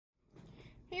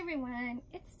Hey everyone,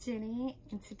 it's Jenny,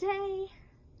 and today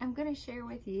I'm going to share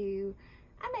with you,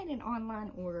 I made an online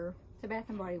order to Bath &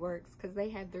 Body Works because they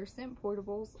had their scent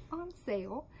portables on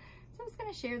sale. So I was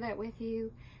going to share that with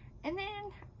you. And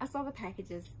then I saw the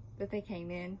packages that they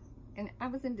came in, and I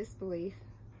was in disbelief,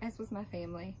 as was my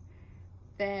family,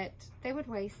 that they would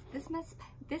waste this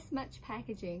much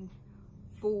packaging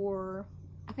for,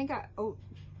 I think I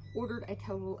ordered a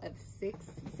total of 6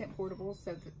 scent portables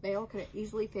so that they all could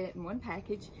easily fit in one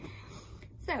package.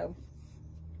 So,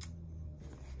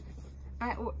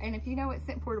 and if you know what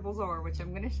scent portables are, which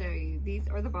I'm going to show you, these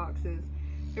are the boxes.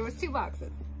 There was 2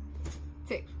 boxes.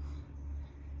 2.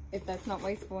 If that's not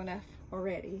wasteful enough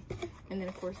already. And then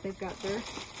of course they've got their,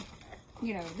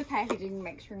 you know, the packaging to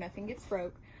make sure nothing gets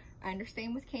broke. I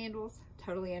understand with candles,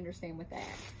 totally understand with that.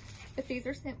 But these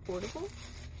are scent portables.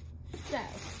 So,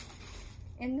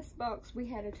 in this box, we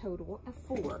had a total of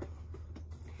 4.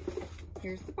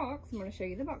 Here's the box. I'm going to show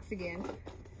you the box again.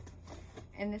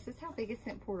 And this is how big a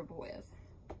scent portable is.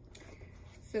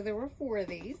 So there were 4 of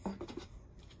these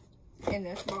in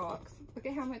this box. Look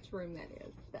at how much room that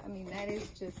is. I mean, that is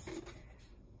just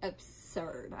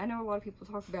absurd. I know a lot of people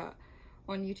talk about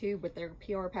on YouTube with their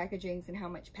PR packagings and how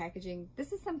much packaging.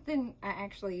 This is something I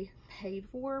actually paid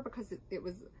for because it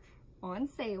was on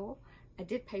sale. I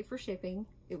did pay for shipping.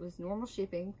 It was normal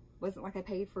shipping. Wasn't like I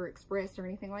paid for express or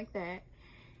anything like that.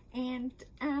 And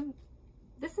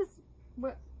this is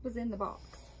what was in the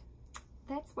box.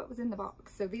 That's what was in the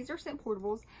box. So these are scent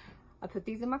portables. I put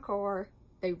these in my car.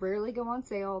 They rarely go on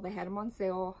sale. They had them on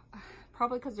sale.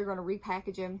 Probably because they're going to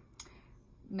repackage them.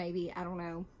 Maybe, I don't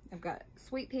know. I've got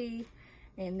Sweet Pea.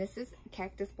 And this is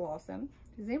Cactus Blossom.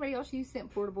 Does anybody else use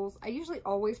scent portables? I usually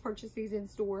always purchase these in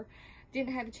store.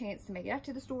 Didn't have a chance to make it out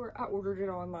to the store. I ordered it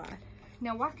online.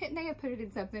 Now, why couldn't they have put it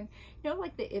in something, you know,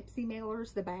 like the Ipsy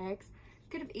mailers, the bags?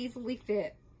 Could have easily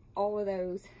fit all of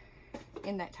those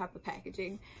in that type of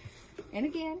packaging. And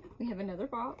again, we have another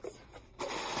box.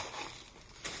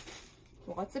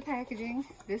 Lots of packaging.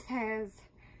 This has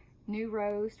new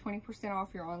rose, 20% off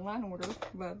your online order.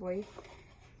 Lovely.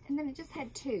 And then it just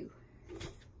had 2.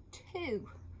 2.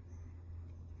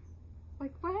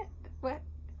 Like, what? What?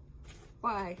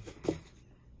 Why?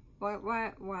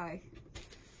 Why?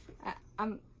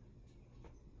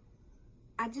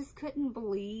 I just couldn't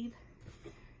believe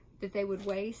that they would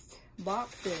waste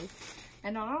boxes,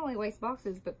 and not only waste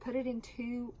boxes, but put it in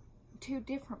two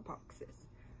different boxes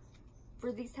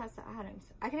for these types of items.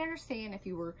 I can understand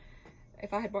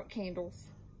if I had bought candles,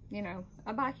 you know,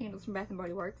 I buy candles from Bath &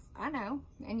 Body Works, I know,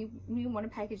 and you want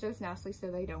to package those nicely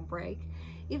so they don't break.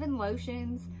 Even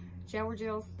lotions, shower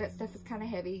gels, that stuff is kind of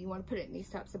heavy. You want to put it in these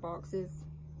types of boxes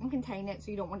and contain it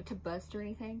so you don't want it to bust or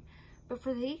anything. But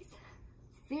for these,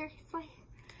 seriously?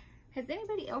 Has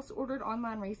anybody else ordered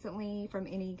online recently from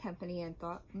any company and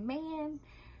thought, man,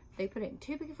 they put it in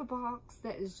too big of a box,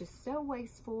 that is just so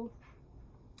wasteful?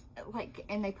 Like,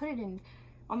 and they put it in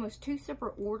almost 2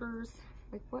 separate orders.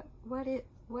 Like,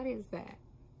 what is that?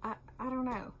 I don't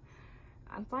know.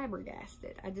 I'm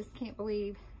flabbergasted. I just can't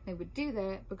believe they would do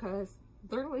that because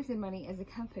they're losing money as a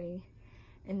company.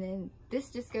 And then this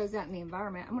just goes out in the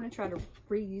environment. I'm going to try to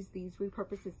reuse these,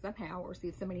 repurpose this somehow, or see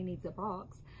if somebody needs a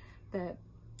box. But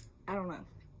I don't know.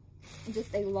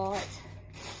 Just a lot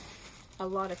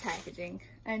of packaging,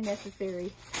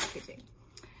 unnecessary packaging.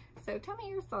 So tell me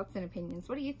your thoughts and opinions.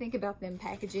 What do you think about them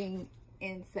packaging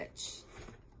in such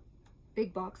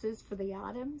big boxes for the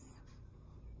items?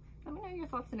 Let me know your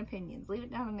thoughts and opinions. Leave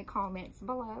it down in the comments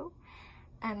below.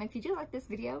 And if you do like this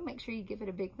video, make sure you give it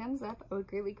a big thumbs up. I would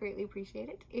greatly appreciate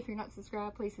it. If you're not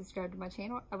subscribed, please subscribe to my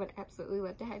channel. I would absolutely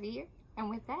love to have you here. And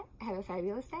with that, have a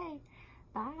fabulous day.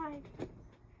 Bye.